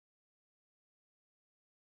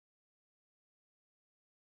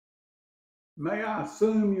May I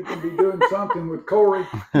assume you can be doing something with Corey?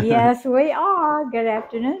 Yes, we are. Good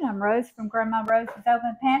afternoon. I'm Rose from Grandma Rose's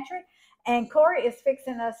Open Pantry, and Corey is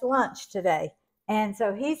fixing us lunch today. And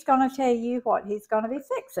so he's going to tell you what he's going to be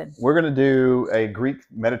fixing. We're going to do a Greek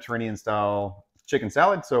Mediterranean style chicken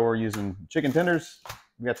salad. So we're using chicken tenders.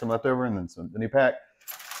 We got some left over, and then the new pack.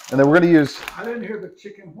 And then we're going to use. I didn't hear the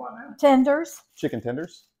chicken what now? Tenders. Chicken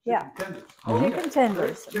tenders. Yeah. Tenders. Chicken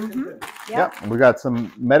tenders. Chicken tenders. Yep. And we got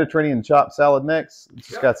some Mediterranean chopped salad mix. It's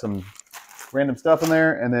just got some random stuff in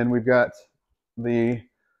there, and then we've got the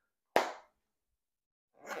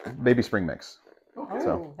baby spring mix. Okay.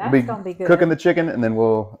 So that's we'll going to be good. Cooking the chicken, and then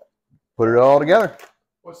we'll put it all together.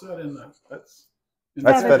 What's that in there?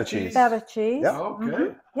 That's feta cheese. Feta cheese. Yep.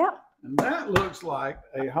 Okay. Yep. And that looks like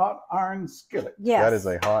a hot iron skillet. Yes. That is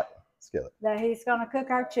a hot skillet. That he's going to cook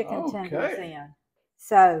our chicken tenders Okay. in.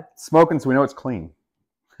 So Smoking, so we know it's clean.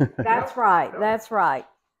 that's right. That's right.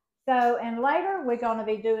 So, and later we're going to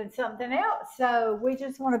be doing something else. So we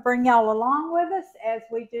just want to bring y'all along with us as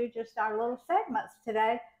we do just our little segments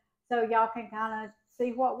today. So y'all can kind of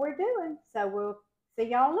see what we're doing. So we'll see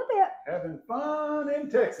y'all in a little bit. Having fun in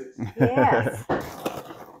Texas. Yes.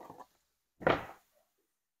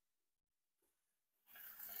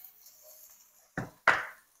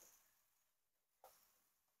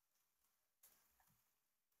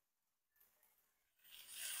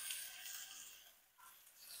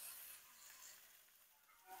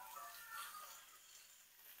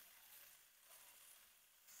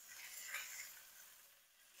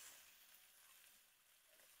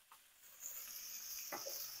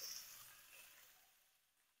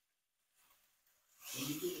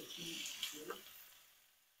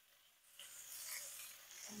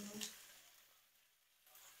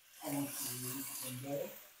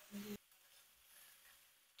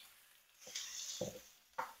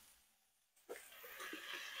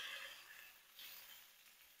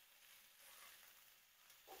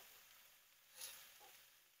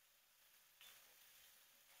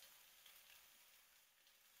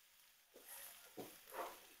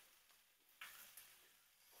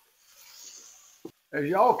 As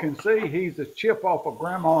y'all can see, he's a chip off of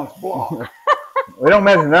Grandma's block. We don't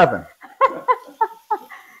measure nothing.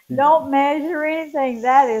 Don't measure anything.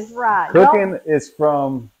 That is right. Cooking is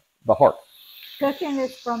from the heart. Cooking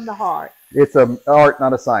is from the heart. It's an art,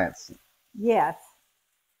 not a science. Yes.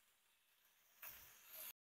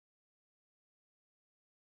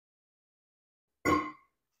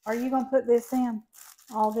 Are you going to put this in?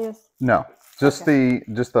 All this? No, just the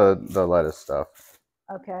lettuce stuff.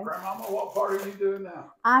 Okay. Grandmama, what part are you doing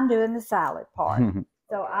now? I'm doing the salad part.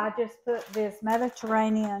 So I just put this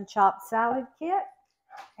Mediterranean chopped salad kit,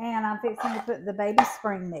 and I'm fixing to put the baby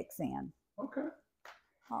spring mix in. Okay.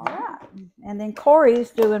 All right. And then Corey's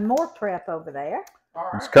doing more prep over there. All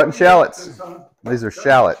right. It's cutting shallots. These are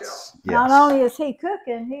shallots. Yes. Not only is he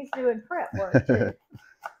cooking, he's doing prep work too.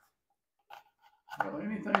 Well,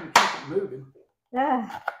 anything to keep it moving.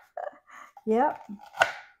 Yeah. Yep.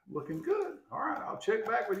 Looking good. All right, I'll check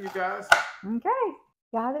back with you guys. Okay.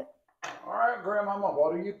 Got it. All right, Grandmama,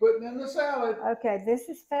 what are you putting in the salad? Okay, this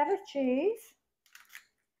is feta cheese.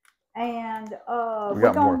 And we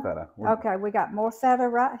got more feta. Okay, we got more feta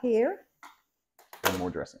right here. And more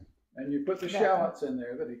dressing. And you put the shallots in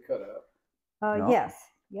there that he cut up. No. Yes.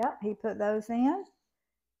 Yep, he put those in.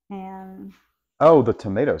 And oh, the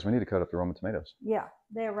tomatoes. We need to cut up the Roman tomatoes. yeah,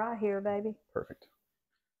 they're right here, baby. Perfect.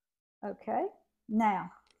 Okay.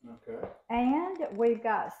 Now. Okay. And we've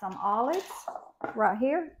got some olives right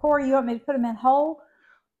here. Corey, you want me to put them in whole?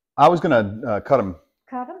 I was gonna cut them.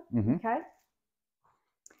 Cut them? Mm-hmm. Okay.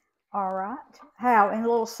 All right. How? In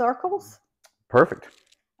little circles? Perfect.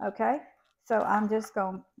 Okay. So I'm just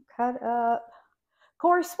going to cut up.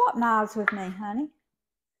 Corey, swap knives with me, honey.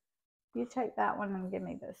 You take that one and give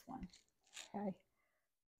me this one. Okay.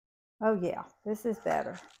 Oh, yeah. This is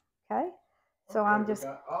better. Okay. So okay, I'm just. We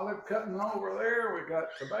got olive cutting over there. We got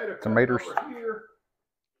tomatoes over here.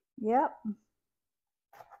 Yep.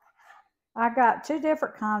 I got two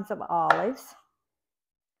different kinds of olives.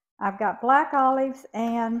 I've got black olives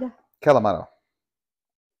and Calamari.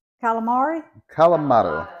 calamari.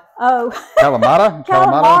 Calamari. Oh, Calamata?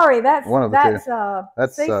 calamari. That's one of the two.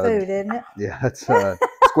 That's seafood, isn't it? Yeah, that's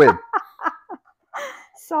squid.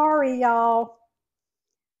 Sorry, y'all.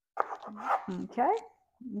 Okay,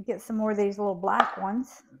 get some more of these little black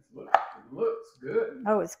ones. It looks good.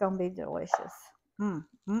 Oh, it's gonna be delicious.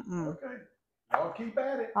 Okay, I'll keep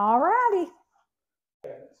at it. All righty.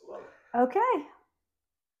 Okay.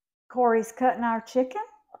 Corey's cutting our chicken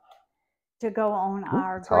to go on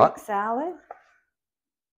our Greek salad.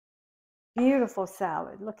 Beautiful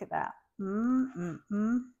salad. Look at that.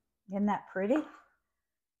 Isn't that pretty?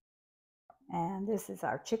 And this is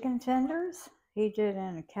our chicken tenders, heated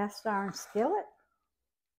in a cast iron skillet.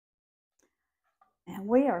 And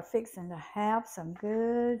we are fixing to have some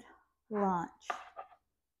good lunch.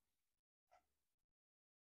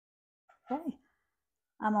 Okay,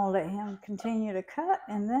 I'm gonna let him continue to cut,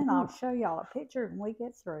 and then I'll show y'all a picture when we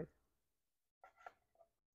get through.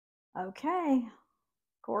 Okay,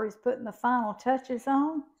 Corey's putting the final touches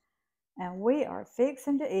on, and we are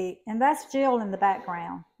fixing to eat. And that's Jill in the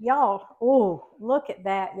background. Y'all, oh, look at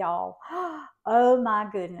that, y'all. Oh my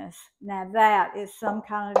goodness. Now that is some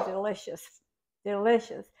kind of delicious.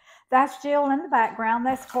 That's Jill in the background.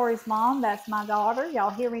 That's Corey's mom. That's my daughter. Y'all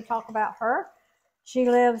hear me talk about her. She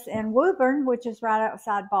lives in Woburn, which is right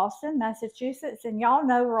outside Boston, Massachusetts. And y'all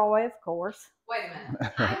know Roy, of course. Wait a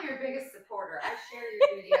minute. I'm your biggest supporter. I share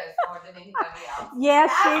your videos more than anybody else. Yes,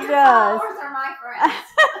 Half she your does. followers are my friends.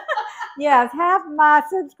 Yes, half my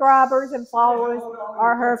subscribers and followers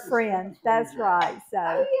are her friends. That's right. So.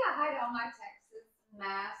 Oh yeah, hi to all my Texas,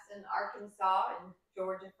 Mass, and Arkansas, and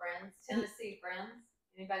Georgia friends, Tennessee friends,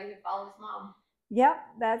 anybody who follows mom. Yep,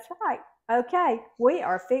 that's right. Okay, we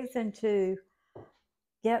are fixing to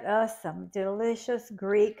get us some delicious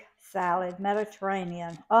Greek salad,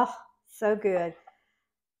 Mediterranean. Oh, so good.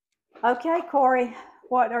 Okay, Corey,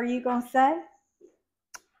 what are you going to say?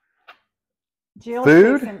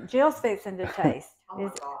 Jill's fixing to taste. Oh my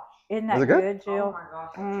gosh. Isn't that Is it good? good, Jill? Oh my gosh,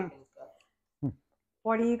 that chicken's good.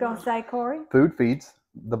 What are you going to say, Corey? Food feeds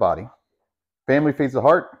the body, family feeds the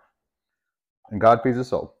heart, and God feeds the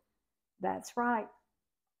soul. That's right.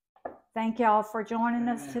 Thank y'all for joining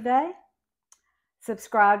us today.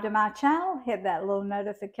 Subscribe to my channel, hit that little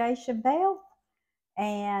notification bell,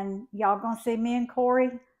 and y'all gonna see me and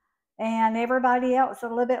Corey and everybody else a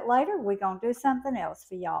little bit later. We're gonna do something else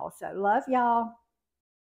for y'all. So love y'all.